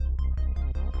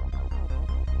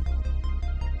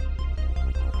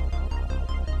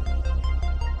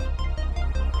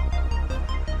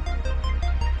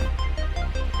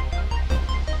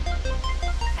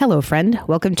Hello, friend.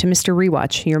 Welcome to Mr.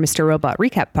 Rewatch, your Mr. Robot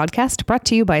recap podcast brought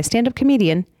to you by a stand-up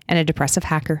comedian and a depressive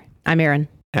hacker. I'm Erin.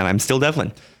 And I'm still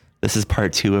Devlin. This is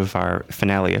part 2 of our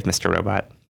finale of Mr.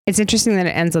 Robot. It's interesting that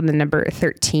it ends on the number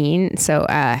 13, so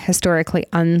a historically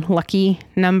unlucky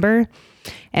number.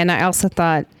 And I also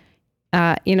thought,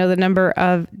 the number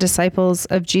of disciples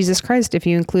of Jesus Christ, if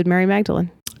you include Mary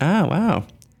Magdalene. Oh, wow.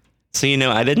 So,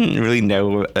 I didn't really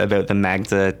know about the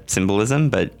Magda symbolism,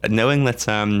 but knowing that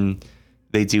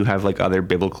they do have like other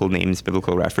biblical names,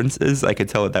 biblical references, I could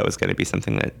tell that was going to be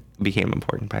something that became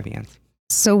important by the end.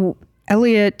 So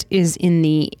Elliot is in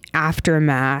the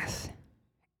aftermath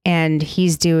and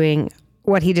he's doing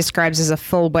what he describes as a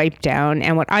full wipe down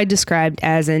and what I described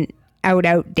as an out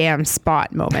damn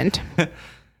spot moment.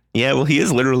 Yeah, well, he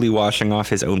is literally washing off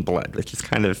his own blood, which is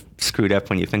kind of screwed up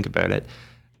when you think about it.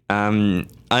 I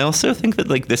also think that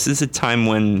like this is a time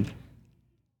when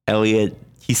Elliot,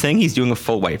 he's saying he's doing a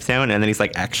full wipe down and then he's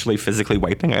like actually physically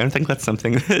wiping. I don't think that's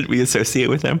something that we associate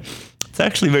with him. It's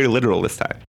actually very literal this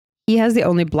time. He has the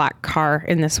only black car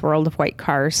in this world of white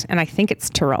cars, and I think it's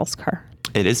Terrell's car.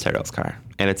 It is Terrell's car,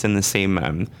 and it's in the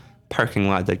same parking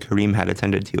lot that Kareem had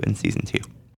attended to in season 2.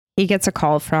 He gets a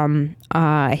call from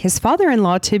his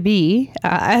father-in-law to be,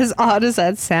 as odd as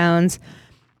that sounds,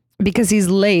 because he's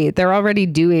late. They're already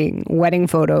doing wedding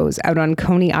photos out on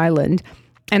Coney Island.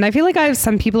 And I feel like I have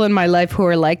some people in my life who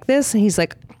are like this. And he's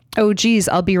like, oh, geez,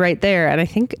 I'll be right there. And I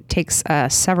think it takes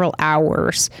several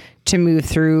hours to move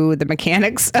through the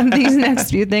mechanics of these next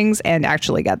few things and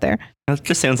actually get there. That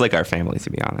just sounds like our family, to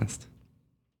be honest.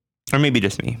 Or maybe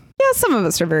just me. Yeah, some of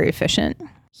us are very efficient.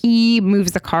 He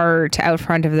moves the car to out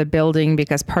front of the building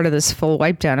because part of this full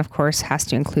wipe down, of course, has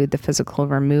to include the physical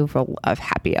removal of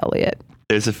Happy Elliot.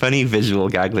 There's a funny visual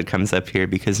gag that comes up here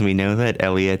because we know that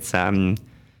Elliot's...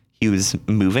 he was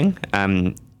moving.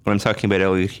 When I'm talking about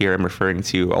Elliot here, I'm referring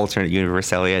to alternate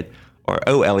universe Elliot or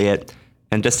O Elliot.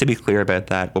 And just to be clear about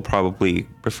that, we'll probably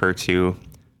refer to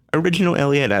original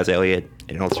Elliot as Elliot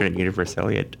and alternate universe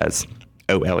Elliot as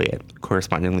O Elliot,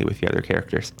 correspondingly with the other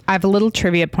characters. I have a little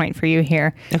trivia point for you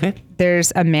here. Okay.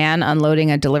 There's a man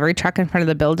unloading a delivery truck in front of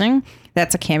the building.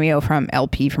 That's a cameo from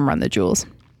LP from Run the Jewels.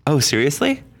 Oh,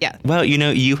 seriously? Yeah. Well,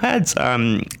 you had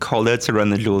called out to Run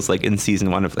the Jewels like in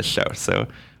season 1 of the show. So,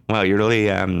 wow, you're really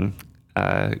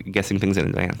guessing things in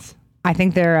advance. I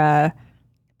think they're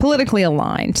politically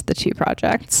aligned, the two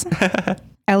projects.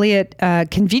 Elliot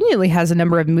conveniently has a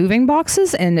number of moving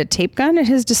boxes and a tape gun at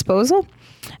his disposal.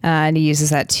 And he uses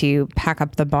that to pack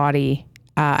up the body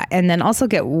and then also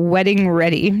get wedding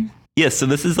ready. Yes, so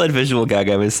this is that visual gag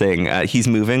I was saying. He's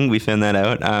moving. We found that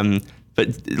out.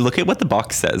 But look at what the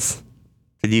box says.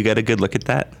 Did you get a good look at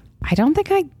that? I don't think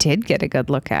I did get a good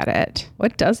look at it.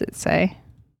 What does it say?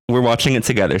 We're watching it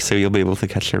together, so you'll be able to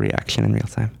catch your reaction in real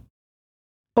time.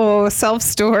 Oh,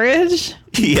 self-storage?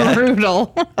 Yeah.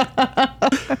 Brutal.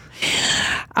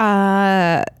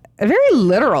 Very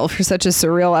literal for such a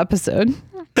surreal episode.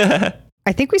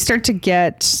 I think we start to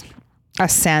get a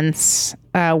sense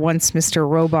once Mr.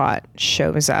 Robot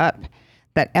shows up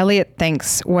that Elliot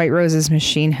thinks White Rose's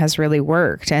machine has really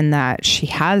worked and that she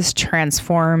has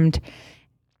transformed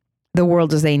the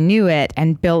world as they knew it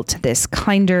and built this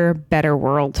kinder, better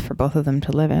world for both of them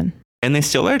to live in. And they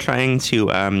still are trying to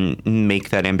make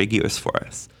that ambiguous for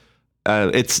us.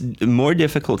 It's more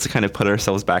difficult to kind of put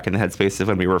ourselves back in the headspace of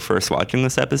when we were first watching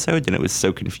this episode, and it was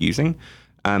so confusing.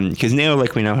 Because now,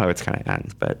 like, we know how it's going to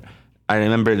end, but I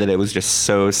remember that it was just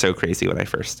so crazy when I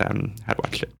first had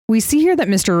watched it. We see here that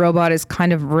Mr. Robot is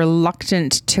kind of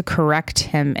reluctant to correct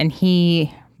him, and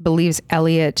he believes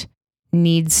Elliot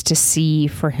needs to see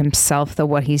for himself that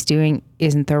what he's doing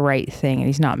isn't the right thing and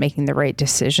he's not making the right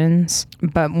decisions.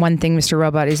 But one thing Mr.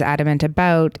 Robot is adamant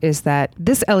about is that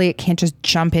this Elliot can't just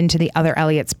jump into the other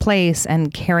Elliot's place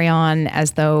and carry on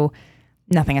as though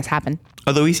nothing has happened.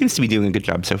 Although he seems to be doing a good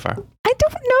job so far. I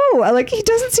don't know. Like, he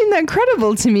doesn't seem that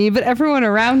credible to me, but everyone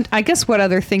around, I guess what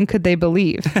other thing could they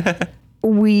believe?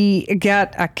 We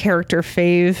get a character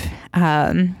fave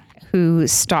who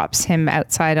stops him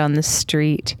outside on the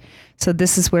street. So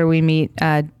this is where we meet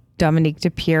Dominique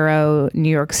DePiero, New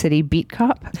York City beat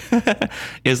cop.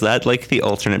 Is that like the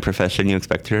alternate profession you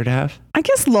expect her to have? I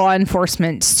guess law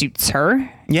enforcement suits her.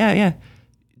 Yeah.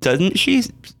 Didn't she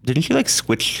like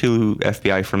switch to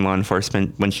FBI from law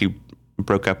enforcement when she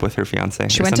broke up with her fiance?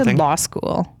 She went to law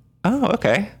school. Oh,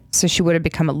 okay. So she would have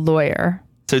become a lawyer.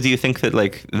 So do you think that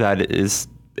like does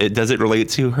it relate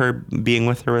to her being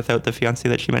with her without the fiance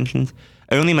that she mentioned?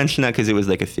 I only mentioned that because it was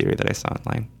like a theory that I saw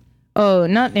online. Oh,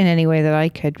 not in any way that I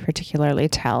could particularly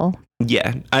tell.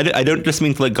 Yeah, I don't just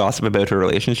mean to like gossip about her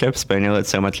relationships, but I know that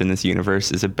so much in this universe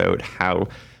is about how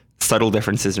subtle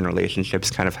differences in relationships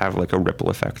kind of have like a ripple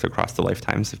effect across the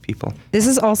lifetimes of people. This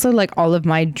is also like all of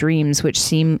my dreams, which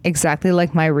seem exactly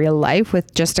like my real life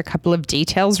with just a couple of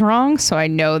details wrong. So I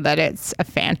know that it's a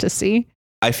fantasy.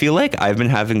 I feel like I've been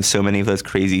having so many of those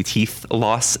crazy teeth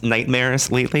loss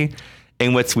nightmares lately.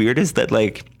 And what's weird is that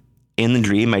like in the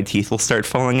dream, my teeth will start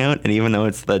falling out. And even though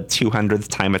it's the 200th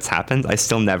time it's happened, I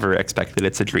still never expected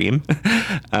it's a dream.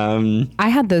 I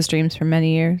had those dreams for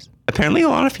many years. Apparently a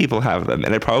lot of people have them.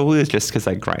 And it probably is just because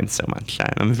I grind so much.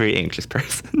 I'm a very anxious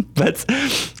person. But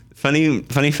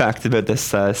funny fact about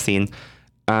this scene.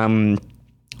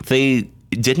 They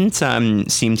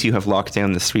didn't seem to have locked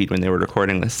down the street when they were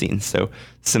recording this scene. So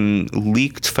some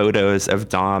leaked photos of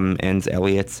Dom and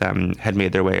Elliot had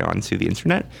made their way onto the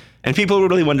internet. And people were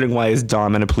really wondering, why is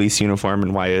Dom in a police uniform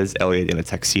and why is Elliot in a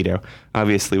tuxedo?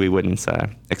 Obviously, we wouldn't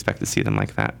expect to see them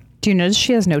like that. Do you notice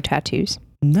she has no tattoos?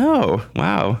 No.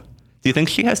 Wow. Do you think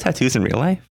she has tattoos in real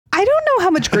life? I don't know how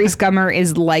much Grace Gummer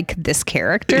is like this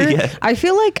character. Yeah. I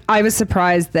feel like I was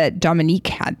surprised that Dominique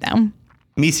had them.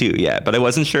 Me too, yeah. But I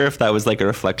wasn't sure if that was like a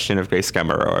reflection of Grace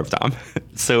Gummer or of Dom.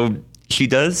 So she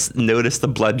does notice the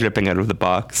blood dripping out of the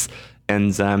box.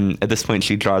 And at this point,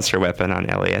 she draws her weapon on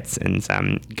Elliot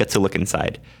and gets a look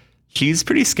inside. She's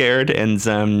pretty scared.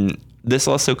 And this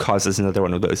also causes another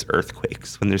one of those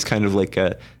earthquakes when there's kind of like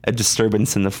a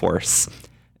disturbance in the force.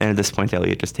 And at this point,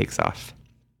 Elliot just takes off.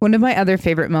 One of my other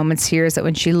favorite moments here is that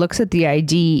when she looks at the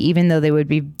ID, even though they would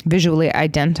be visually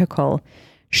identical,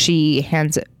 she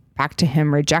hands it back to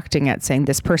him, rejecting it, saying,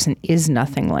 this person is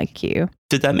nothing like you.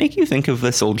 Did that make you think of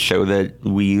this old show that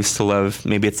we used to love?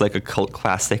 Maybe it's like a cult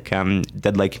classic,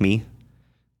 Dead Like Me,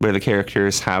 where the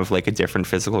characters have like a different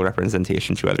physical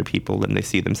representation to other people than they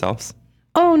see themselves.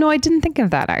 Oh, no, I didn't think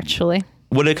of that, actually.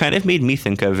 What it kind of made me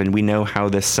think of, and we know how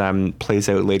this plays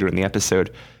out later in the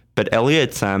episode, but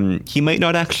Elliot, he might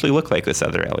not actually look like this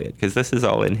other Elliot, because this is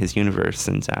all in his universe.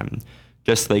 And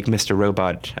just like Mr.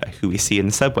 Robot, who we see in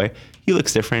the subway, he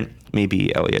looks different.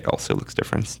 Maybe Elliot also looks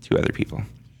different to other people.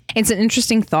 It's an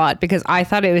interesting thought, because I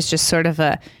thought it was just sort of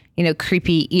a,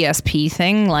 creepy ESP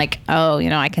thing. Like, oh,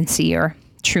 I can see your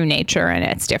true nature and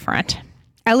it's different.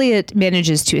 Elliot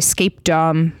manages to escape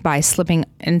Dom by slipping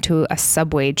into a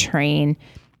subway train.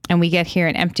 And we get here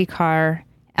an empty car,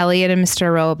 Elliot and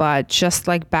Mr. Robot, just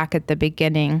like back at the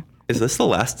beginning. Is this the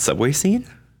last subway scene?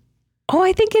 Oh,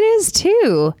 I think it is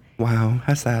too. Wow,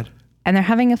 how sad. And they're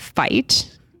having a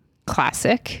fight.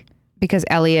 Classic. Because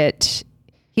Elliot,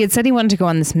 he had said he wanted to go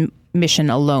on this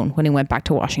mission alone when he went back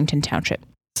to Washington Township.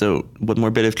 So one more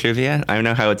bit of trivia. I don't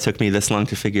know how it took me this long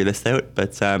to figure this out,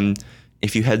 but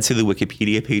if you head to the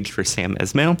Wikipedia page for Sam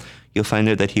Esmail, you'll find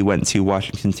out that he went to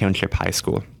Washington Township High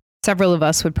School. Several of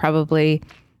us would probably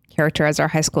characterize our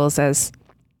high schools as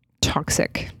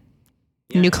toxic.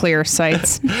 Yeah. Nuclear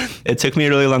sites. It took me a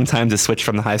really long time to switch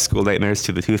from the high school nightmares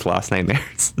to the tooth loss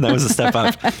nightmares. That was a step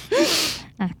up.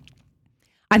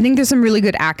 I think there's some really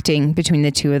good acting between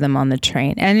the two of them on the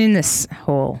train and in this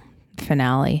whole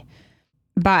finale.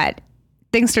 But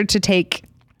things start to take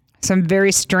some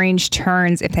very strange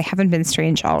turns, if they haven't been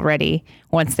strange already,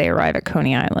 once they arrive at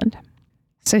Coney Island.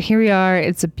 So here we are.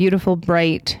 It's a beautiful,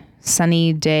 bright,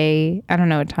 sunny day. I don't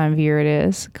know what time of year it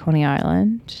is. Coney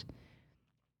Island.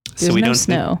 There's no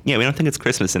snow. We don't think it's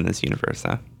Christmas in this universe,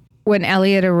 huh? When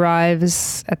Elliot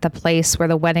arrives at the place where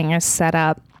the wedding is set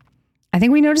up, I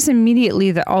think we notice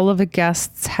immediately that all of the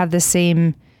guests have the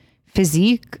same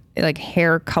physique, like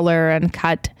hair color and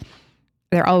cut.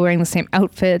 They're all wearing the same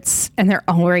outfits, and they're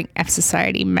all wearing F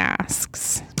Society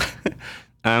masks.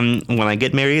 When I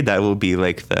get married, that will be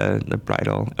like the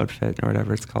bridal outfit or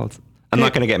whatever it's called. I'm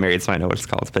not going to get married, so I know what it's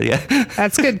called, but yeah.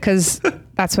 That's good, because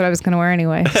that's what I was going to wear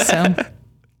anyway. So,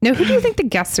 now, who do you think the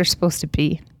guests are supposed to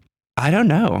be? I don't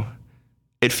know.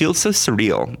 It feels so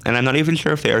surreal, and I'm not even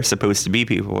sure if they are supposed to be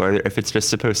people or if it's just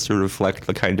supposed to reflect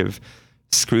the kind of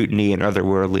scrutiny and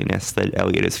otherworldliness that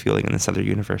Elliot is feeling in this other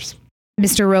universe.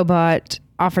 Mr. Robot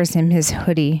offers him his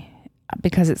hoodie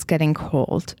because it's getting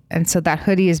cold. And so that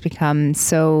hoodie has become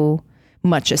so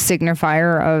much a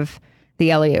signifier of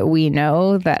the Elliot we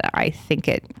know that I think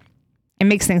it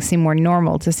makes things seem more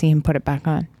normal to see him put it back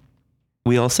on.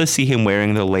 We also see him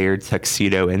wearing the layered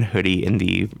tuxedo and hoodie in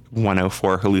the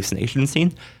 104 hallucination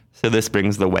scene. So this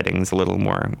brings the weddings a little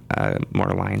more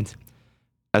aligned.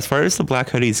 As far as the black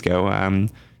hoodies go,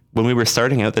 when we were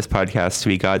starting out this podcast,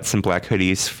 we got some black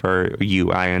hoodies for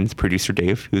you, I, and producer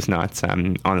Dave, who's not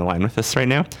on the line with us right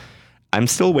now. I'm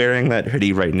still wearing that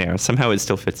hoodie right now. Somehow it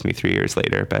still fits me 3 years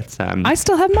later, but I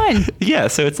still have mine. Yeah,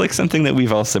 so it's like something that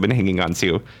we've also been hanging on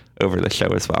to over the show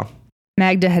as well.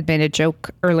 Magda had made a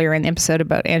joke earlier in the episode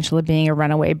about Angela being a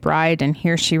runaway bride, and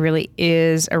here she really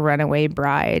is a runaway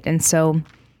bride. And so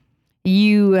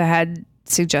you had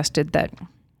suggested that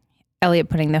Elliot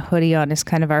putting the hoodie on is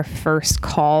kind of our first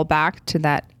call back to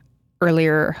that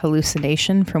earlier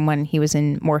hallucination from when he was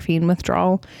in morphine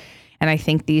withdrawal. And I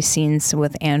think these scenes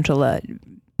with Angela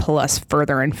pull us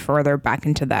further and further back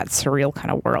into that surreal kind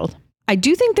of world. I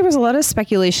do think there was a lot of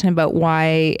speculation about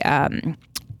why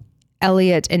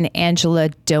Elliot and Angela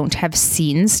don't have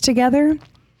scenes together,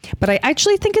 but I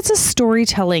actually think it's a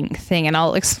storytelling thing, and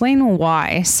I'll explain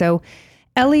why. So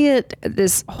Elliot,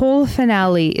 this whole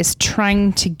finale is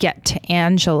trying to get to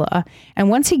Angela, and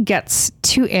once he gets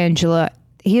to Angela,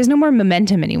 he has no more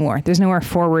momentum anymore. There's no more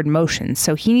forward motion.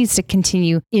 So he needs to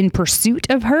continue in pursuit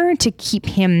of her to keep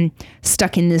him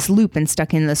stuck in this loop and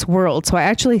stuck in this world. So I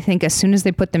actually think as soon as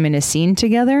they put them in a scene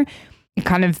together, it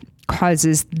kind of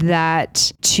causes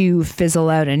that to fizzle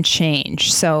out and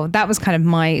change. So that was kind of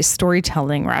my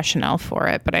storytelling rationale for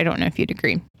it, but I don't know if you'd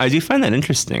agree. I do find that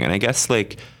interesting. And I guess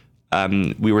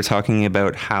we were talking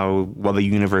about how while the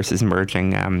universe is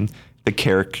merging, the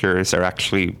characters are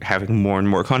actually having more and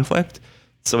more conflict.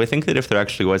 So I think that if there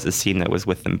actually was a scene that was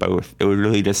with them both, it would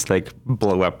really just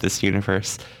blow up this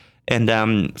universe.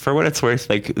 And for what it's worth,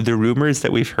 the rumors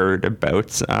that we've heard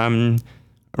about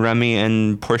Remy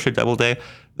and Portia Doubleday,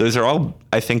 those are all,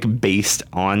 I think, based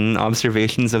on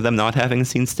observations of them not having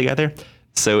scenes together.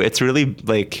 So it's really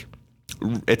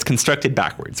it's constructed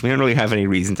backwards. We don't really have any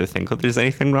reason to think that there's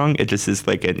anything wrong. It just is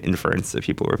an inference that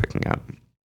people were picking up.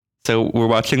 So we're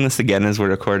watching this again as we're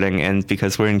recording, and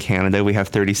because we're in Canada, we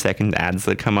have 30-second ads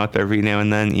that come up every now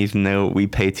and then, even though we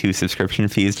pay 2 subscription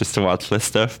fees just to watch this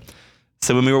stuff.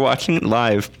 So when we were watching it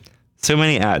live, so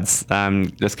many ads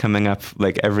just coming up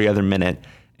every other minute.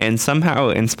 And somehow,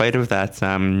 in spite of that,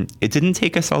 it didn't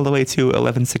take us all the way to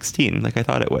 11:16 like I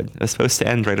thought it would. It was supposed to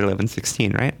end right at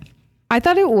 11:16, right? I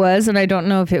thought it was, and I don't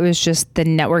know if it was just the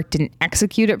network didn't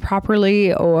execute it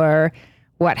properly or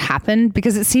what happened,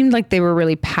 because it seemed like they were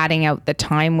really padding out the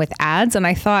time with ads. And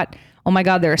I thought, oh my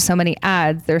God, there are so many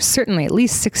ads. There's certainly at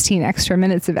least 16 extra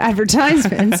minutes of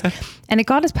advertisements. And it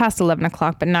got us past 11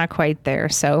 o'clock, but not quite there.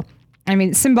 So, I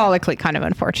mean, symbolically kind of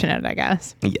unfortunate, I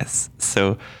guess. Yes.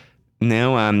 So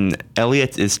now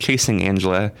Elliot is chasing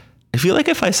Angela. I feel like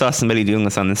if I saw somebody doing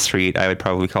this on the street, I would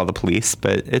probably call the police,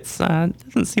 but it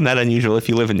doesn't seem that unusual if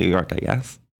you live in New York, I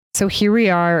guess. So here we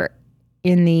are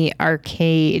in the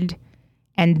arcade,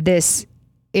 and this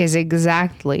is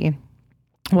exactly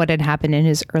what had happened in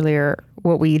his earlier,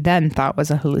 what we then thought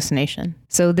was a hallucination.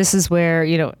 So this is where,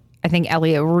 I think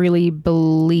Elliot really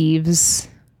believes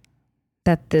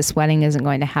that this wedding isn't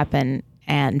going to happen,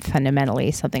 and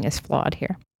fundamentally something is flawed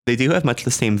here. They do have much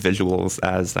the same visuals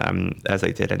as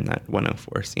I did in that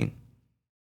 104 scene.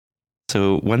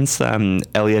 So once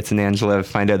Elliot and Angela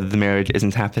find out that the marriage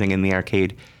isn't happening in the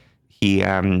arcade, he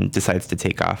decides to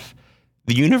take off.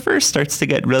 The universe starts to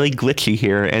get really glitchy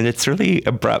here, and it's really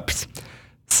abrupt.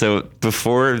 So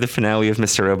before the finale of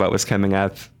Mr. Robot was coming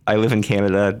up, I live in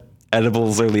Canada,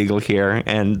 edibles are legal here,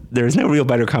 and there's no real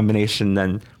better combination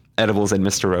than edibles and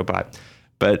Mr. Robot.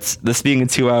 But this being a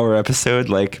 2-hour episode,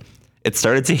 it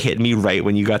started to hit me right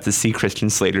when you got to see Christian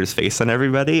Slater's face on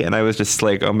everybody, and I was just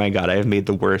oh my God, I have made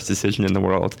the worst decision in the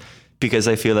world. Because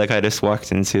I feel like I just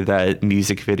walked into that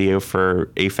music video for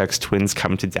Aphex Twin's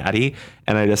Come to Daddy,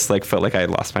 and I just felt like I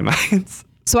had lost my mind.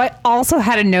 So I also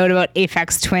had a note about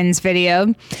Aphex Twin's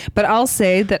video, but I'll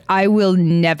say that I will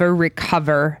never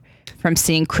recover from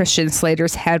seeing Christian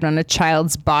Slater's head on a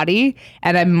child's body.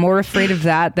 And I'm more afraid of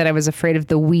that than I was afraid of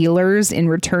the Wheelers in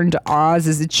Return to Oz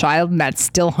as a child, and that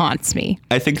still haunts me.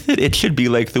 I think that it should be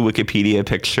the Wikipedia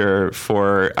picture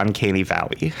for Uncanny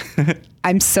Valley.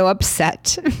 I'm so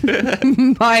upset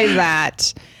by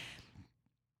that.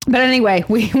 But anyway,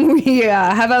 we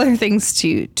have other things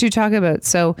to talk about.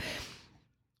 So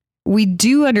we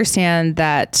do understand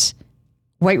that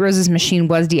White Rose's machine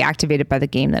was deactivated by the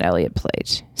game that Elliot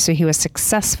played. So he was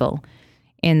successful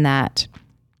in that.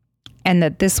 And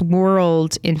that this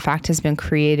world, in fact, has been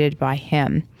created by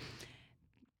him.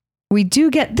 We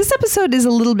do get, this episode is a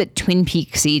little bit Twin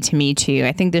Peaksy to me too.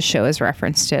 I think this show has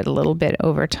referenced it a little bit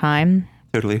over time.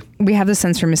 Totally. We have the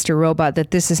sense from Mr. Robot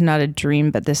that this is not a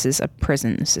dream, but this is a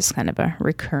prison. This is kind of a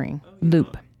recurring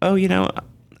loop. Oh,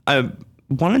 I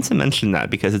wanted to mention that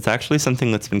because it's actually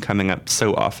something that's been coming up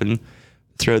so often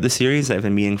throughout the series. I've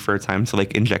been meaning for a time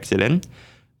to inject it in.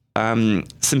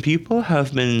 Some people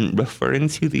have been referring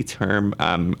to the term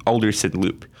Alderson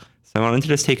loop. So I wanted to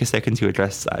just take a second to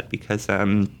address that because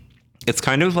it's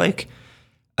kind of like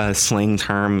a slang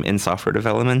term in software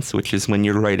development, which is when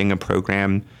you're writing a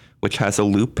program which has a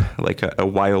loop, like a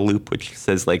while loop, which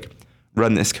says like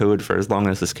run this code for as long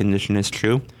as this condition is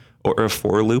true, or a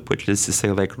for loop, which is to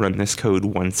say like run this code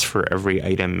once for every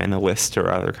item in a list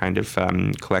or other kind of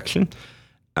collection.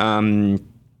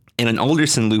 In an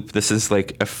Alderson loop, this is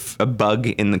like a bug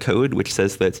in the code, which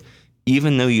says that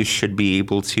even though you should be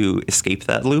able to escape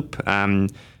that loop,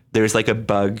 there's like a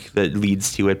bug that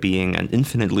leads to it being an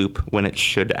infinite loop when it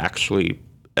should actually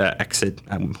exit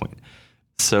at one point.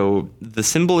 So the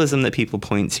symbolism that people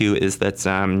point to is that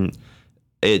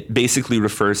it basically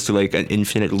refers to like an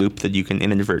infinite loop that you can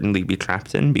inadvertently be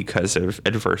trapped in because of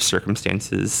adverse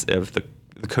circumstances of the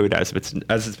code as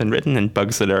it's been written and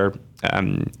bugs that are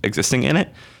existing in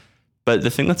it. But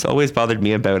the thing that's always bothered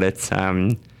me about it,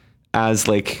 as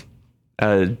like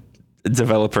a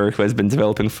developer who has been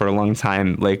developing for a long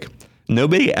time, like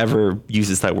nobody ever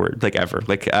uses that word, like ever.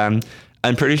 Like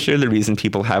I'm pretty sure the reason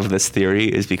people have this theory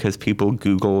is because people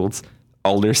Googled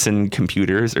Alderson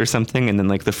computers or something, and then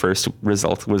like the first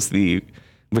result was the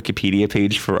Wikipedia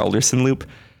page for Alderson loop.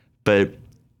 But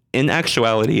in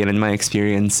actuality, and in my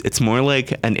experience, it's more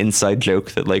like an inside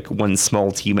joke that like one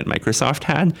small team at Microsoft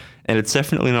had, and it's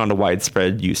definitely not a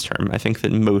widespread use term. I think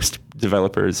that most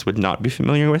developers would not be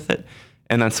familiar with it,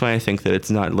 and that's why I think that it's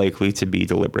not likely to be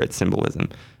deliberate symbolism.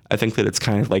 I think that it's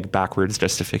kind of like backwards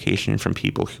justification from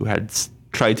people who had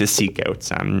tried to seek out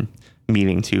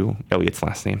meaning to Elliot's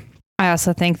last name. I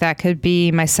also think that could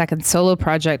be my second solo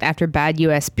project after Bad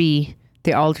USB,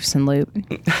 the Alderson loop.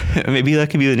 Maybe that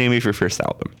could be the name of your first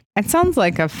album. It sounds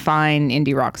like a fine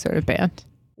indie rock sort of band.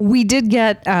 We did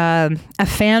get a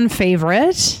fan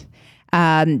favorite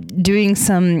doing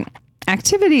some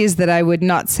activities that I would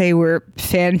not say were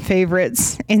fan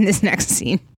favorites in this next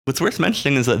scene. What's worth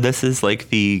mentioning is that this is like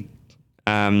it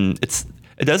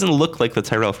doesn't look like the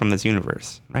Tyrell from this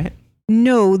universe, right?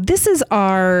 No, this is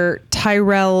our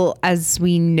Tyrell as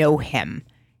we know him.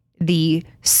 The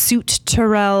suit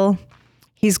Tyrell.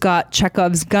 He's got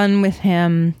Chekhov's gun with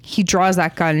him. He draws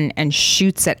that gun and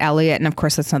shoots at Elliot. And of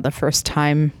course, that's not the first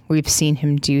time we've seen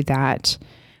him do that.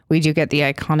 We do get the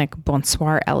iconic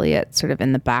Bonsoir Elliot sort of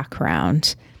in the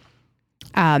background.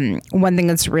 One thing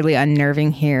that's really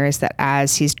unnerving here is that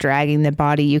as he's dragging the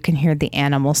body, you can hear the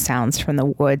animal sounds from the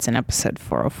woods in episode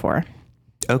 404.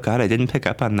 Oh, God, I didn't pick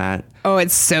up on that. Oh,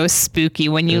 it's so spooky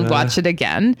when you watch it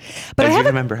again. But I do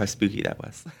remember how spooky that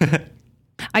was.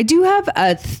 I do have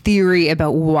a theory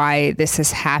about why this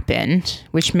has happened,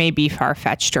 which may be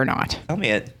far-fetched or not. Tell me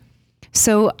it.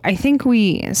 So I think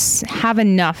we have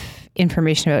enough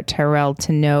information about Tyrell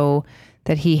to know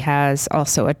that he has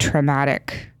also a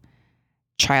traumatic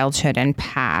childhood and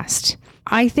past.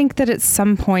 I think that at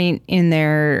some point in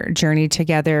their journey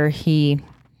together, he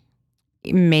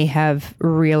may have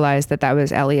realized that that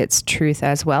was Elliot's truth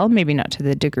as well. Maybe not to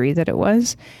the degree that it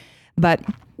was, but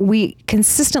we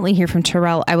consistently hear from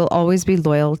Tyrell, I will always be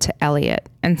loyal to Elliot.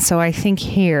 And so I think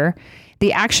here,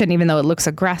 the action, even though it looks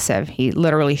aggressive, he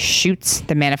literally shoots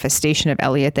the manifestation of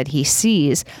Elliot that he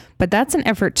sees, but that's an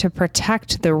effort to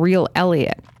protect the real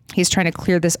Elliot. He's trying to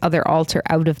clear this other alter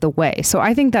out of the way. So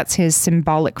I think that's his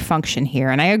symbolic function here.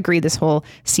 And I agree this whole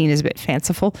scene is a bit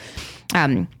fanciful.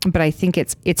 But I think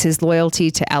it's his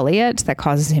loyalty to Elliot that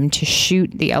causes him to shoot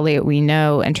the Elliot we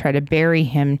know and try to bury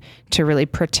him to really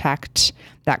protect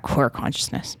that core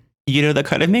consciousness. You know, that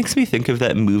kind of makes me think of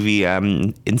that movie,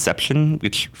 Inception,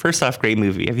 which, first off, great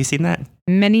movie. Have you seen that?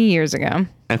 Many years ago.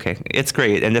 Okay, it's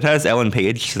great. And it has Ellen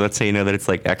Page, so let's say you know that it's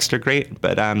like extra great.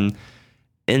 But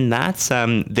in that,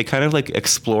 they kind of like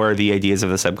explore the ideas of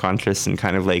the subconscious and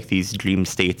kind of like these dream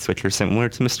states, which are similar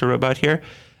to Mr. Robot here.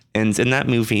 And in that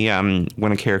movie,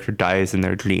 when a character dies in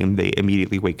their dream, they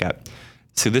immediately wake up.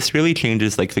 So this really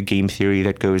changes like the game theory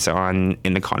that goes on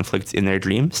in the conflicts in their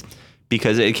dreams,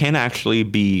 because it can actually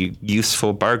be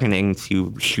useful bargaining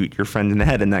to shoot your friend in the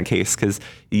head in that case, because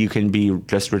you can be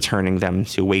just returning them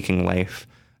to waking life.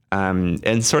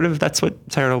 And sort of that's what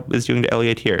Tyrell is doing to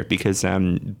Elliot here, because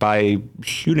by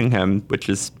shooting him, which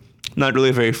is not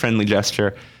really a very friendly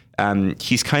gesture,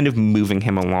 he's kind of moving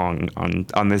him along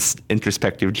on this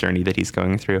introspective journey that he's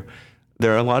going through.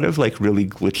 There are a lot of like really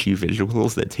glitchy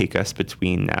visuals that take us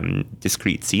between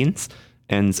discrete scenes.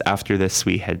 And after this,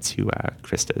 we head to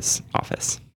Krista's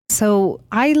office. So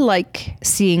I like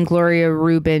seeing Gloria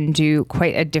Rubin do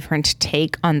quite a different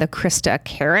take on the Krista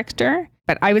character.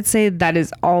 But I would say that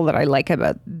is all that I like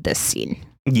about this scene.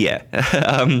 Yeah.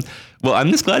 Well,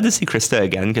 I'm just glad to see Krista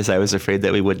again, because I was afraid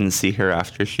that we wouldn't see her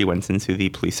after she went into the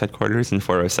police headquarters in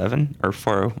 407 or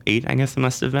 408, I guess it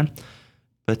must have been.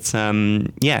 But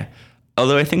yeah,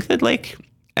 although I think that like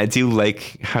I do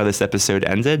like how this episode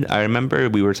ended. I remember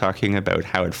we were talking about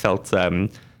how it felt a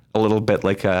little bit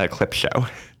like a clip show.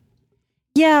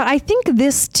 Yeah, I think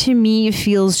this to me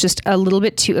feels just a little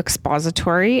bit too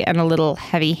expository and a little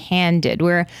heavy-handed,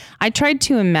 where I tried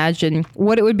to imagine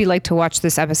what it would be like to watch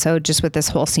this episode just with this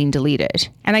whole scene deleted.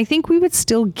 And I think we would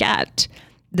still get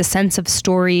the sense of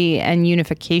story and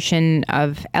unification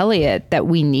of Elliot that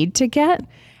we need to get.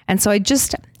 And so I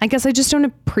guess I just don't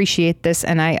appreciate this.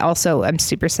 And I also am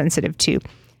super sensitive to,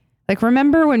 like,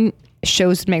 remember when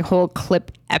shows would make whole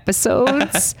clip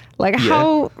episodes? Like,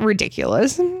 how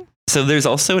ridiculous. So there's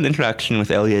also an interaction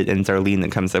with Elliot and Darlene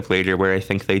that comes up later where I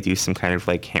think they do some kind of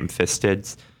like ham-fisted,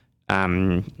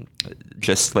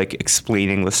 just like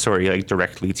explaining the story like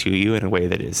directly to you in a way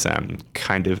that is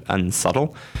kind of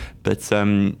unsubtle. But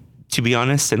to be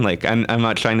honest, and like I'm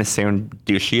not trying to sound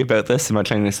douchey about this. I'm not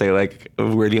trying to say like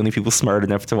we're the only people smart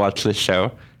enough to watch this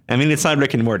show. I mean, it's not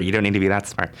Rick and Morty. You don't need to be that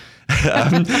smart.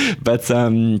 But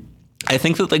I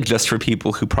think that like just for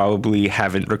people who probably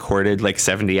haven't recorded like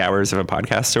 70 hours of a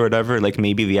podcast or whatever, like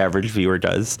maybe the average viewer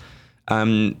does,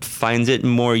 find it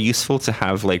more useful to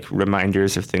have like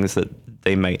reminders of things that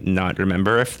they might not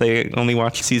remember if they only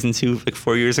watched season 2 like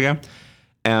 4 years ago.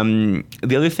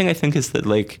 The other thing I think is that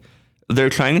like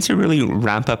they're trying to really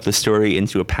ramp up the story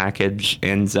into a package.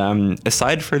 And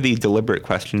aside for the deliberate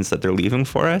questions that they're leaving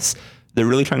for us, they're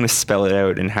really trying to spell it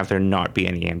out and have there not be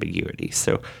any ambiguity.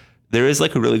 So there is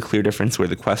like a really clear difference where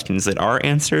the questions that are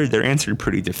answered, they're answered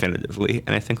pretty definitively.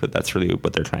 And I think that that's really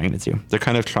what they're trying to do. They're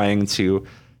kind of trying to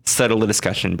settle the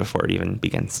discussion before it even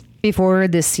begins. Before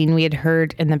this scene, we had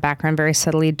heard in the background very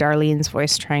subtly Darlene's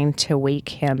voice trying to wake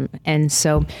him. And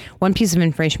so one piece of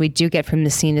information we do get from the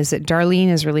scene is that Darlene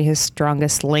is really his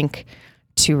strongest link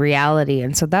to reality.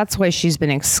 And so that's why she's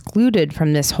been excluded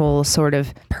from this whole sort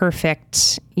of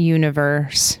perfect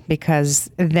universe, because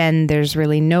then there's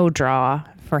really no draw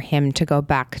for him to go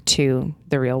back to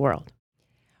the real world.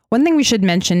 One thing we should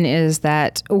mention is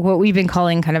that what we've been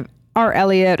calling kind of our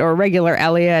Elliot or regular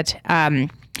Elliot,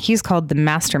 he's called the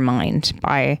mastermind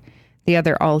by the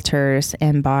other alters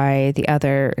and by the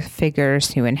other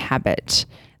figures who inhabit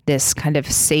this kind of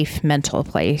safe mental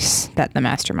place that the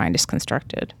mastermind is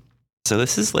constructed. So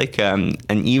this is like an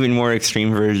even more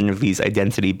extreme version of these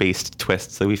identity-based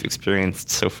twists that we've experienced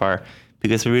so far,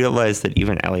 because we realize that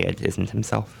even Elliot isn't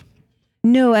himself.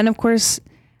 No, and of course,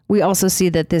 we also see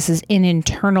that this is an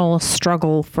internal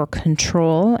struggle for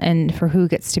control and for who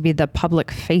gets to be the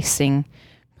public-facing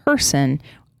person,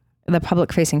 the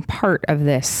public-facing part of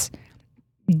this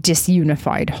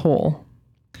disunified whole.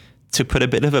 To put a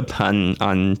bit of a pun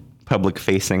on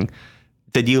public-facing,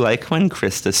 did you like when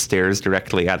Krista stares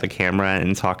directly at the camera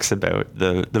and talks about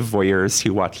the voyeurs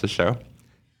who watch the show?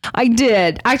 I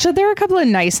did. Actually, there were a couple of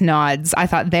nice nods, I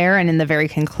thought, there and in the very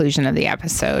conclusion of the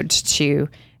episode to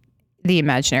the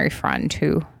imaginary friend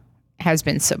who has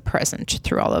been so present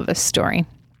through all of this story.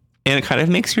 And it kind of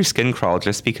makes your skin crawl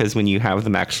just because when you have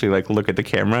them actually like look at the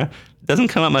camera, it doesn't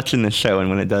come up much in the show.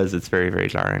 And when it does, it's very, very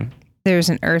jarring. There's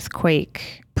an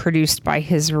earthquake produced by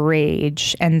his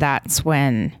rage. And that's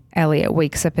when Elliot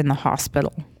wakes up in the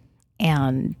hospital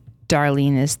and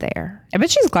Darlene is there. I bet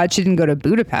she's glad she didn't go to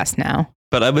Budapest now.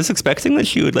 But I was expecting that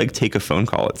she would like take a phone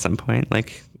call at some point.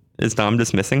 Like, is Dom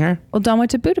just missing her? Well, Dom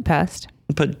went to Budapest.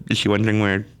 But is she wondering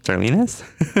where Darlene is?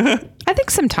 I think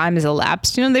some time has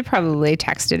elapsed. You know, they probably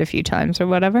texted a few times or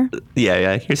whatever.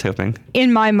 Yeah, here's hoping.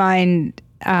 In my mind,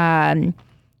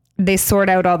 they sort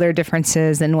out all their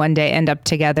differences and one day end up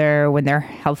together when they're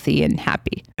healthy and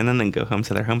happy. And then they go home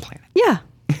to their home planet. Yeah.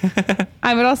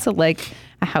 I would also like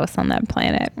a house on that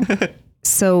planet.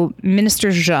 So Minister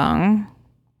Zhang,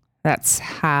 that's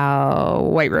how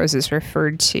White Rose is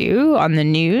referred to on the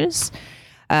news,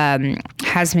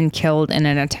 has been killed in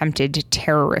an attempted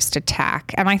terrorist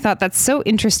attack. And I thought that's so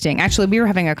interesting. Actually, we were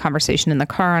having a conversation in the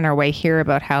car on our way here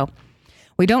about how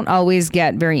we don't always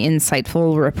get very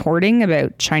insightful reporting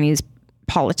about Chinese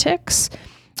politics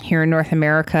here in North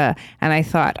America. And I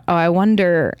thought, I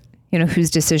wonder, whose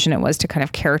decision it was to kind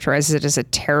of characterize it as a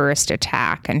terrorist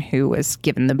attack and who was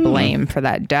given the blame for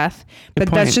that death.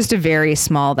 But that's just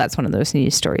that's one of those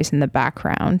news stories in the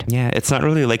background. Yeah, it's not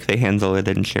really like they handle it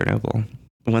in Chernobyl.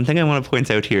 One thing I want to point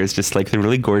out here is just like the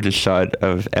really gorgeous shot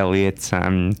of Elliot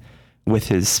with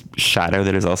his shadow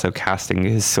that is also casting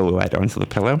his silhouette onto the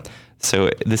pillow.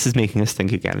 So this is making us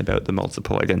think again about the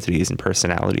multiple identities and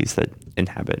personalities that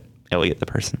inhabit Elliot the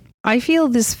person. I feel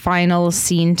this final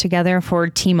scene together for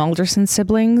Team Alderson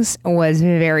siblings was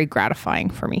very gratifying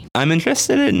for me. I'm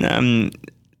interested in,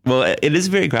 well, it is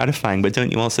very gratifying, but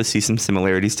don't you also see some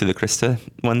similarities to the Krista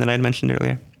one that I had mentioned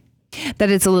earlier?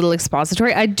 That it's a little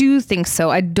expository. I do think so.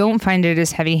 I don't find it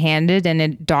as heavy-handed, and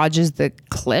it dodges the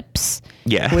clips,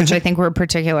 which I think were a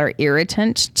particular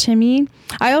irritant to me.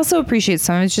 I also appreciate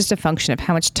some of it's just a function of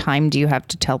how much time do you have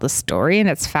to tell the story, and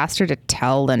it's faster to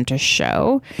tell than to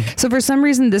show. So for some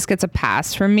reason, this gets a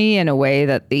pass from me in a way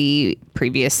that the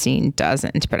previous scene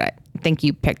doesn't, but I think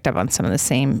you picked up on some of the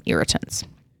same irritants.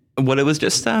 Well, it was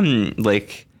just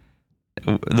like...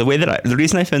 the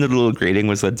reason I found it a little grating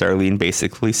was that Darlene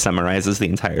basically summarizes the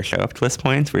entire show up to this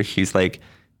point, where she's like,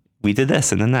 we did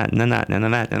this and then that and then that and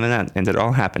then that and then that, and it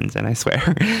all happened, and I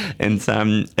swear. And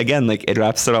again, like, it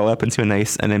wraps it all up into a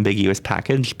nice and ambiguous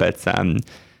package, but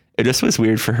it just was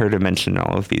weird for her to mention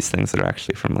all of these things that are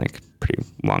actually from like pretty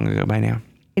long ago by now.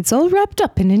 It's all wrapped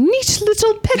up in a neat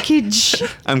little package.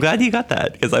 I'm glad you got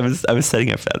that, because I was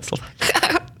setting up that. So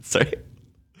sorry.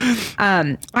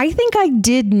 I think I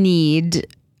did need,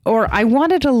 or I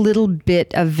wanted a little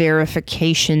bit of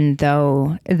verification,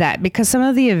 though, that because some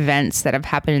of the events that have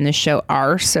happened in the show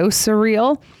are so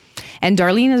surreal, and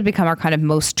Darlene has become our kind of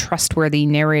most trustworthy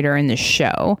narrator in the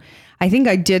show, I think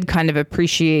I did kind of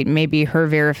appreciate maybe her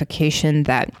verification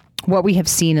that what we have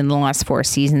seen in the last 4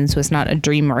 seasons was not a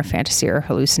dream or a fantasy or a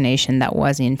hallucination. That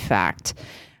was, in fact,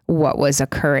 what was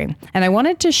occurring. And I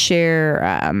wanted to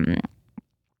share...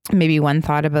 maybe one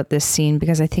thought about this scene,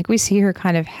 because I think we see her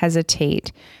kind of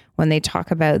hesitate when they talk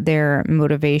about their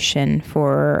motivation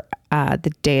for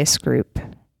the Deus Group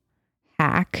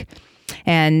hack.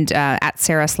 And at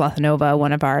Sarah Slothanova,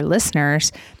 one of our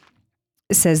listeners,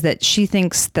 says that she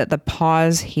thinks that the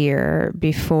pause here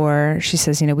before she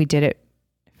says, we did it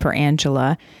for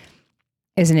Angela,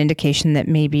 is an indication that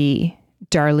maybe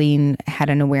Darlene had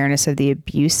an awareness of the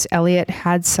abuse Elliot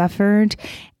had suffered,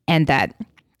 and that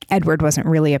Edward wasn't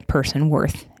really a person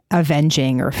worth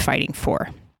avenging or fighting for.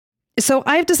 So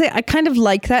I have to say, I kind of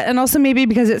like that. And also maybe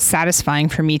because it's satisfying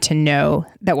for me to know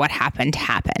that what happened.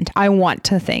 I want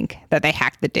to think that they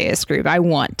hacked the Deus Group. I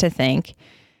want to think,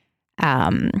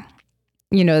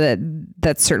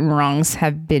 that certain wrongs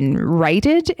have been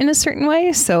righted in a certain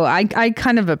way. So I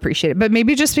kind of appreciate it. But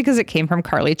maybe just because it came from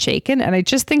Carly Chaikin. And I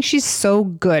just think she's so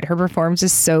good. Her performance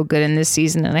is so good in this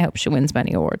season. And I hope she wins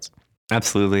many awards.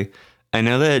 Absolutely. I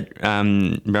know that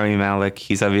Rami Malek,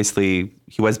 he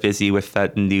was busy with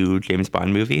that new James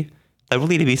Bond movie. That will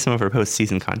need to be some of our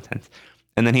post-season content.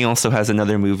 And then he also has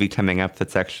another movie coming up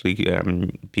that's actually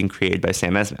being created by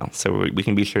Sam Esmail. So we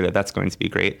can be sure that that's going to be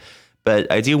great.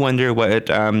 But I do wonder what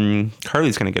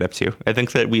Carly's going to get up to. I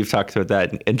think that we've talked about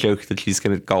that, a joke that she's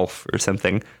going to golf or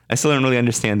something. I still don't really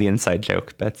understand the inside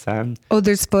joke, but...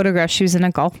 there's photographs. She was in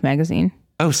a golf magazine.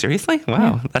 Oh, seriously?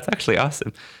 Wow, yeah. That's actually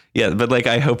awesome. Yeah, but like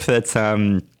I hope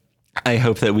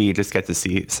that we just get to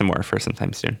see some more for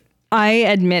sometime soon. I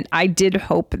admit I did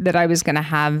hope that I was going to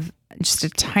have just a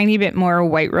tiny bit more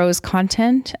White Rose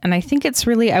content, and I think it's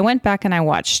really. I went back and I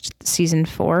watched season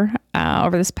 4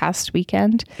 over this past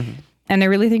weekend, and I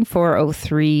really think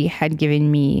 403 had given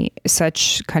me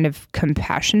such kind of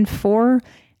compassion for,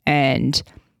 and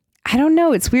I don't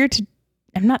know. It's weird to.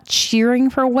 I'm not cheering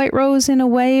for White Rose in a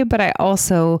way, but I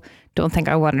also don't think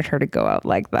I wanted her to go out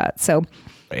like that. So,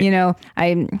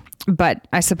 right. But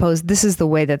I suppose this is the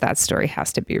way that story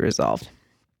has to be resolved.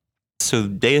 So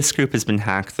Deus Group has been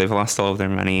hacked. They've lost all of their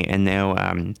money. And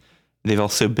now they've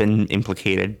also been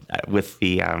implicated with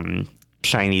the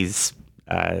Chinese,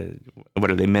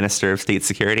 Minister of State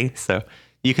Security. So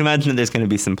you can imagine that there's going to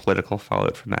be some political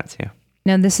fallout from that too.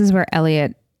 Now, this is where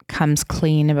Elliot comes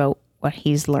clean about what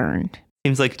he's learned.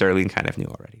 Seems like Darlene kind of knew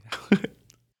already.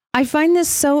 I find this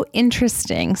so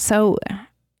interesting. So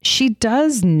she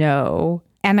does know,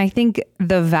 and I think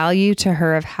the value to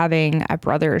her of having a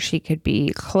brother she could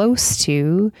be close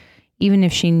to, even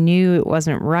if she knew it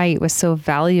wasn't right, was so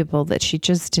valuable that she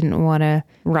just didn't want to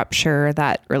rupture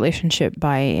that relationship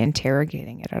by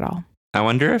interrogating it at all. I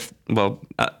wonder if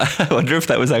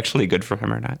that was actually good for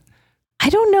him or not. I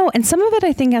don't know. And some of it,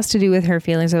 I think, has to do with her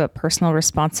feelings about personal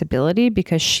responsibility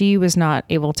because she was not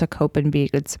able to cope and be a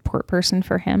good support person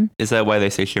for him. Is that why they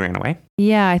say she ran away?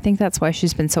 Yeah, I think that's why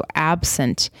she's been so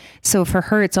absent. So for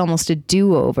her, it's almost a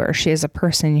do-over. She is a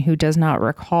person who does not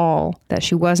recall that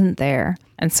she wasn't there.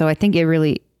 And so I think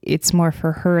it's more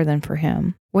for her than for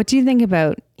him. What do you think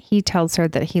about he tells her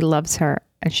that he loves her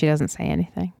and she doesn't say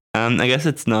anything? I guess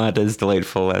it's not as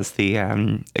delightful as the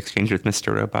exchange with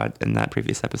Mr. Robot in that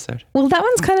previous episode. Well, that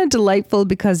one's kind of delightful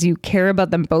because you care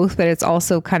about them both, but it's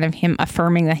also kind of him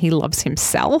affirming that he loves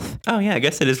himself. Oh, yeah, I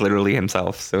guess it is literally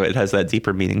himself, so it has that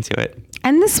deeper meaning to it.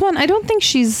 And this one, I don't think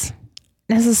she's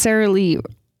necessarily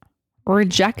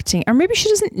rejecting, or maybe she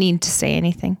doesn't need to say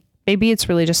anything. Maybe it's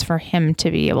really just for him to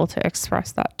be able to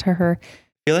express that to her.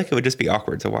 feel like it would just be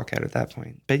awkward to walk out at that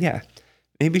point. But yeah,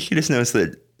 maybe she just knows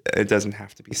that it doesn't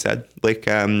have to be said. Like,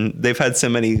 they've had so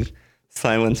many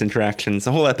silent interactions,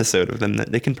 a whole episode of them,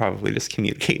 that they can probably just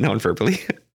communicate non-verbally.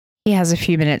 He has a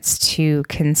few minutes to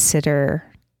consider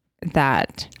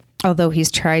that although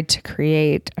he's tried to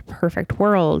create a perfect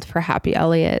world for Happy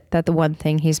Elliot, that the one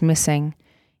thing he's missing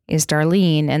is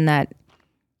Darlene, and that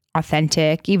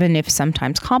authentic, even if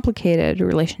sometimes complicated,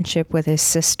 relationship with his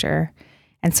sister.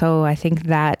 And so I think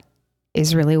that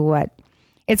is really what...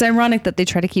 It's ironic that they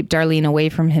try to keep Darlene away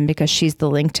from him because she's the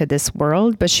link to this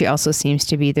world, but she also seems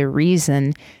to be the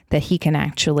reason that he can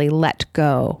actually let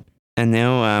go. And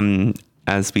now,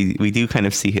 as we do kind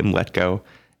of see him let go,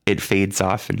 it fades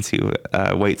off into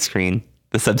a white screen.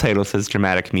 The subtitle says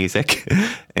dramatic music,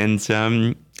 and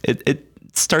it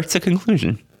starts a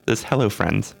conclusion. This hello,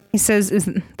 friends. He says,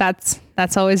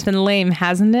 that's always been lame,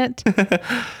 hasn't it?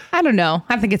 I don't know.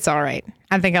 I think it's all right.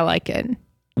 I think I like it.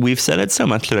 We've said it so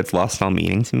much that it's lost all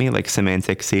meaning to me, like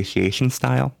semantic satiation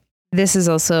style. This is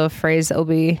also a phrase that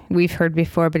we've heard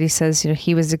before, but he says,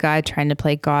 he was a guy trying to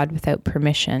play God without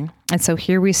permission. And so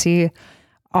here we see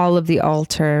all of the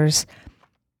altars,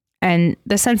 and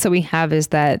the sense that we have is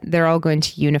that they're all going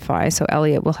to unify. So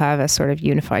Elliot will have a sort of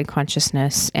unified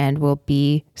consciousness and will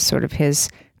be sort of his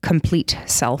complete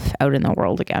self out in the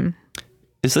world again.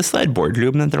 Is this that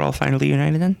boardroom that they're all finally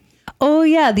united in? Oh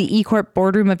yeah, the E-Corp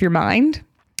boardroom of your mind.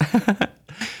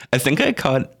 I think I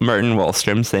caught Martin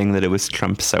Wallstrom saying that it was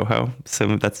Trump Soho,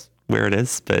 so that's where it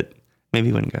is, but maybe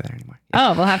we wouldn't go there anymore. Yeah.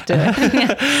 Oh, we'll have to.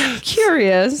 Yeah.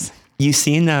 Curious. You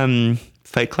seen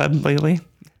Fight Club lately?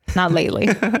 Not lately.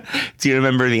 Do you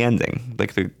remember the ending,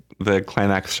 like the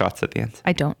climax shots at the end?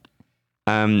 I don't.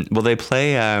 Well, they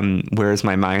play "Where's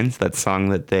My Mind," that song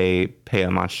that they pay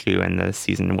homage to in the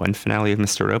season 1 finale of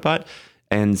Mr. Robot.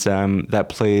 And that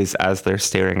plays as they're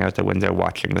staring out the window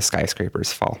watching the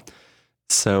skyscrapers fall.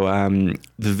 So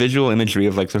the visual imagery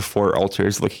of like the 4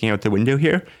 altars looking out the window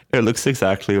here, it looks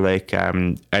exactly like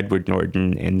Edward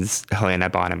Norton and Helena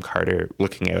Bonham Carter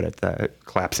looking out at the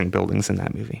collapsing buildings in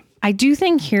that movie. I do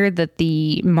think here that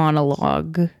the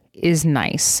monologue is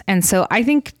nice. And so I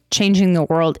think changing the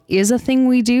world is a thing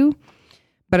we do.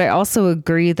 But I also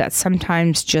agree that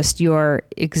sometimes just your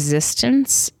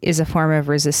existence is a form of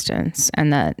resistance,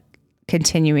 and that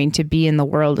continuing to be in the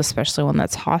world, especially one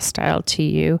that's hostile to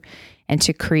you, and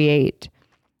to create,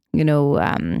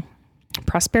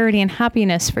 prosperity and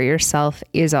happiness for yourself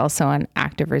is also an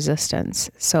act of resistance.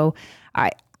 So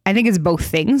I think it's both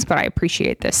things, but I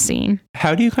appreciate this scene.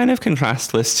 How do you kind of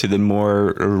contrast this to the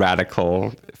more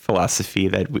radical philosophy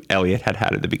that Elliot had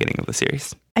at the beginning of the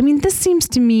series? I mean, this seems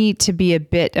to me to be a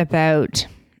bit about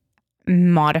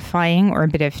modifying or a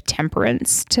bit of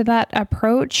temperance to that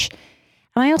approach.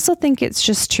 And I also think it's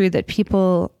just true that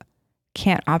people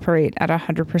can't operate at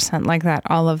 100% like that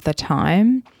all of the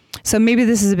time. So maybe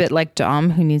this is a bit like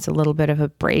Dom, who needs a little bit of a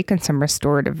break and some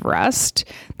restorative rest,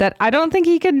 that I don't think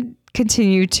he can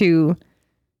continue to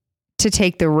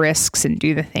take the risks and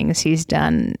do the things he's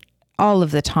done all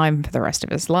of the time for the rest of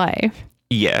his life.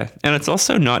 Yeah. And it's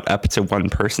also not up to one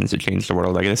person to change the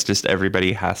world. I guess just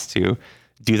everybody has to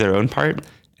do their own part.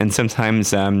 And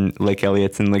sometimes, like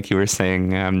Elliot and like you were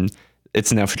saying,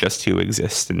 it's enough just to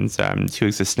exist, and to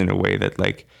exist in a way that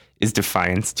like is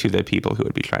defiant to the people who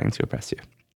would be trying to oppress you.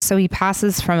 So he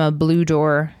passes from a blue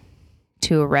door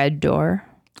to a red door,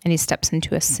 and he steps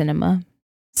into a cinema.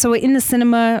 So in the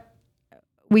cinema,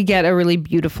 we get a really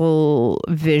beautiful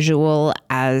visual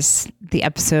as the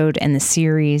episode and the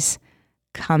series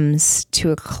comes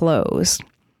to a close.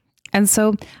 And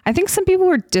so I think some people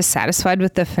were dissatisfied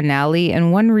with the finale.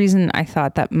 And one reason I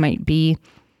thought that might be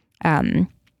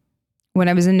when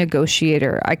I was a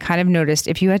negotiator, I kind of noticed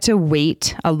if you had to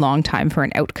wait a long time for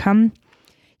an outcome,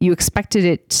 you expected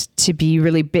it to be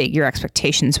really big. Your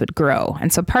expectations would grow.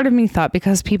 And so part of me thought,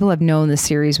 because people have known the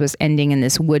series was ending and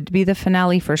this would be the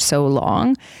finale for so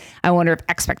long, I wonder if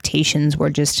expectations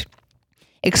were just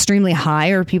extremely high,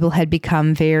 or people had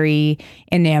become very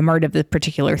enamored of the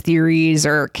particular theories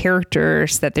or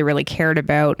characters that they really cared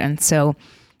about. And so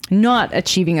not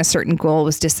achieving a certain goal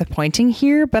was disappointing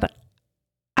here, but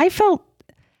I felt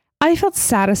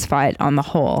satisfied on the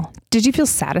whole. Did you feel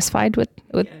satisfied with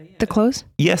the close?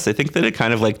 Yes, I think that it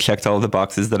kind of like checked all the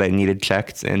boxes that I needed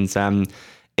checked, and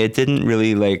it didn't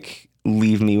really like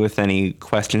leave me with any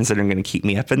questions that are going to keep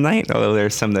me up at night, although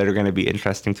there's some that are going to be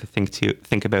interesting to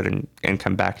think about and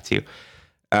come back to.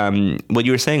 What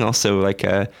you were saying also, like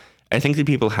I think that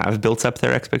people have built up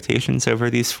their expectations over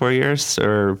these 4 years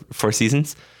or 4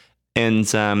 seasons,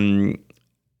 and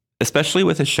especially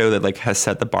with a show that like has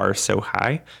set the bar so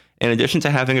high, in addition to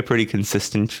having a pretty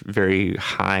consistent, very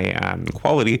high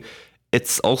quality,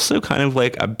 it's also kind of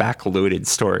like a backloaded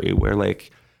story where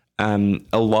like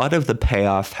a lot of the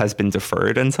payoff has been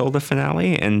deferred until the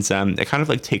finale, and it kind of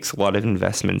like takes a lot of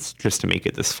investments just to make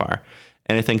it this far.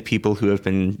 And I think people who have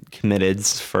been committed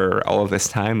for all of this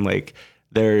time, like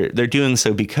they're doing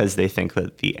so because they think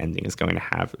that the ending is going to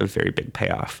have a very big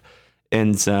payoff.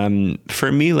 And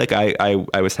for me, like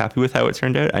I was happy with how it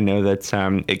turned out. I know that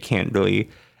it can't really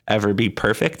ever be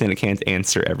perfect, and it can't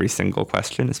answer every single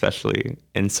question, especially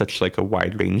in such like a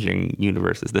wide-ranging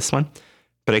universe as this one.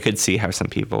 But I could see how some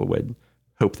people would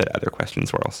hope that other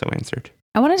questions were also answered.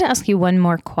 I wanted to ask you one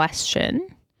more question.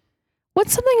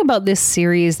 What's something about this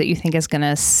series that you think is going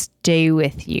to stay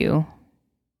with you?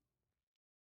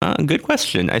 Good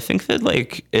question. I think that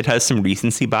like it has some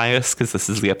recency bias because this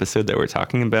is the episode that we're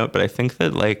talking about. But I think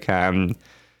that like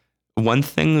one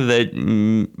thing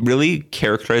that really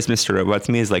characterized Mr. Robot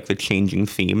to me is like the changing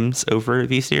themes over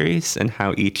the series and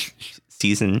how each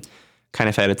season kind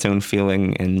of had its own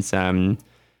feeling. And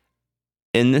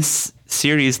in this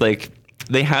series, like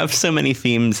they have so many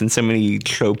themes and so many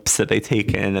tropes that they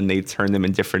take in and they turn them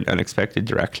in different unexpected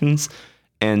directions.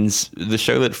 And the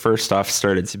show that first off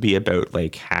started to be about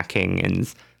like hacking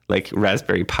and like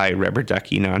Raspberry Pi rubber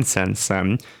ducky nonsense,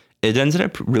 it ended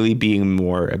up really being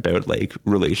more about like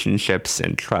relationships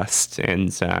and trust.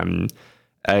 And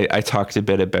I talked a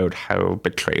bit about how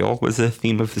betrayal was a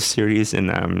theme of the series in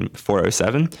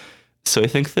 407. So I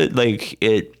think that like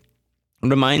it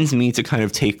reminds me to kind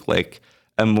of take like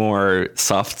a more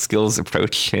soft skills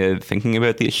approach to thinking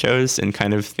about these shows and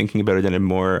kind of thinking about it in a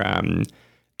more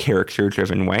character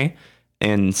driven way,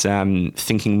 and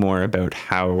thinking more about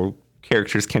how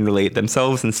characters can relate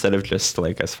themselves instead of just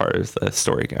like as far as the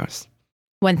story goes.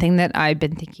 One thing that I've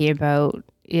been thinking about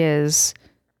is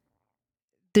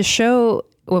the show,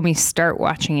 when we start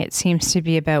watching it, seems to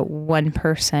be about one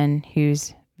person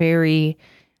who's very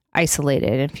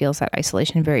isolated and feels that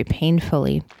isolation very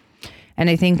painfully.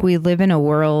 And I think we live in a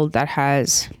world that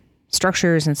has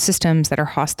structures and systems that are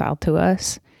hostile to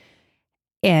us.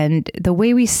 And the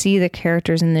way we see the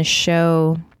characters in this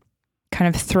show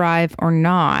kind of thrive or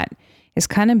not is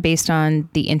kind of based on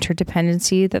the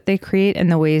interdependency that they create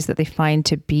and the ways that they find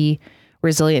to be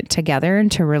resilient together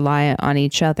and to rely on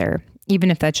each other,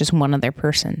 even if that's just one other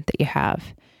person that you have.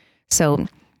 So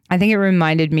I think it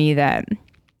reminded me that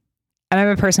I'm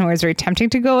a person where it's very tempting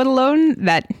to go it alone,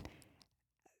 that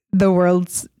the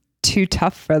world's too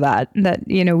tough for that,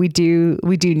 you know, we do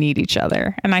need each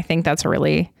other. And I think that's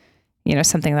really, you know,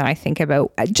 something that I think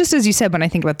about, just as you said, when I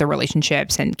think about the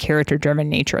relationships and character driven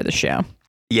nature of the show.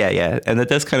 Yeah. And that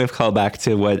does kind of call back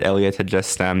to what Elliot had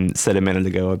just said a minute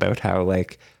ago about how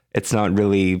like it's not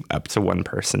really up to one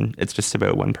person. It's just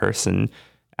about one person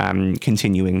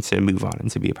continuing to move on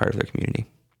and to be a part of their community.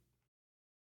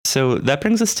 So that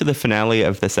brings us to the finale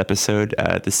of this episode,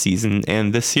 this season,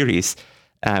 and this series.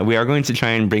 We are going to try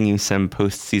and bring you some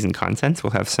post-season content.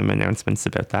 We'll have some announcements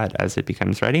about that as it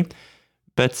becomes ready.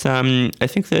 But I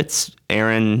think that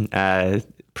Aaron,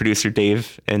 producer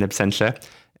Dave in absentia,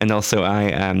 and also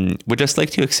I would just like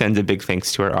to extend a big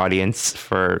thanks to our audience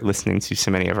for listening to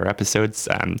so many of our episodes.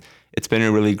 It's been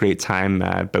a really great time,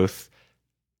 both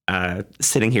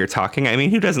sitting here talking. I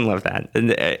mean, who doesn't love that?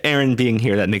 And Aaron being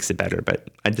here, that makes it better, but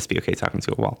I'd just be okay talking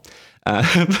to a wall.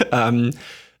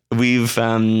 We've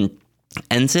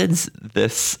ended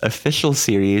this official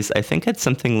series, I think it's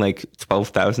something like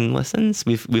 12,000 listens.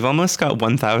 We've almost got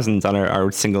 1,000 on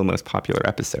our single most popular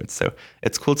episode. So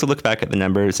it's cool to look back at the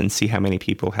numbers and see how many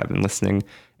people have been listening.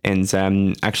 And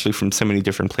actually from so many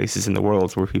different places in the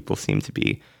world where people seem to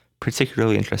be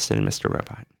particularly interested in Mr.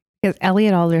 Robot. Because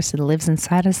Elliot Alderson lives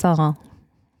inside us all.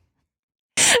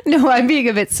 No, I'm being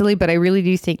a bit silly, but I really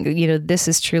do think, you know, this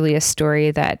is truly a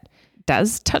story that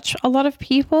does touch a lot of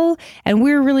people. And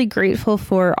we're really grateful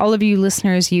for all of you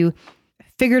listeners. You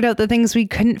figured out the things we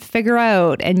couldn't figure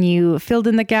out, and you filled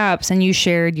in the gaps, and you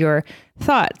shared your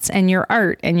thoughts and your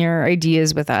art and your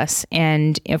ideas with us.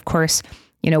 And of course,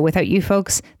 you know, without you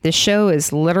folks, this show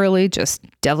is literally just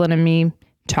Devlin and me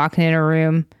talking in a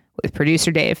room with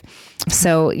producer Dave.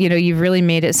 So, you know, you've really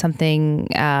made it something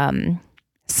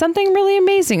really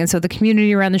amazing. And so the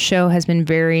community around the show has been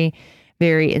very,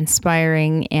 very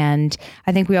inspiring. And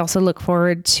I think we also look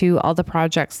forward to all the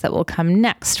projects that will come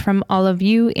next from all of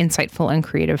you insightful and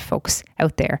creative folks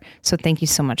out there. So thank you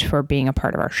so much for being a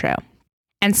part of our show.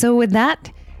 And so with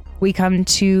that, we come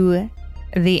to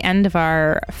the end of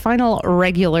our final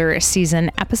regular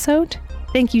season episode.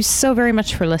 Thank you so very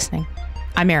much for listening.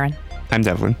 I'm Erin. I'm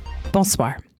Devlin.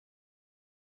 Bonsoir.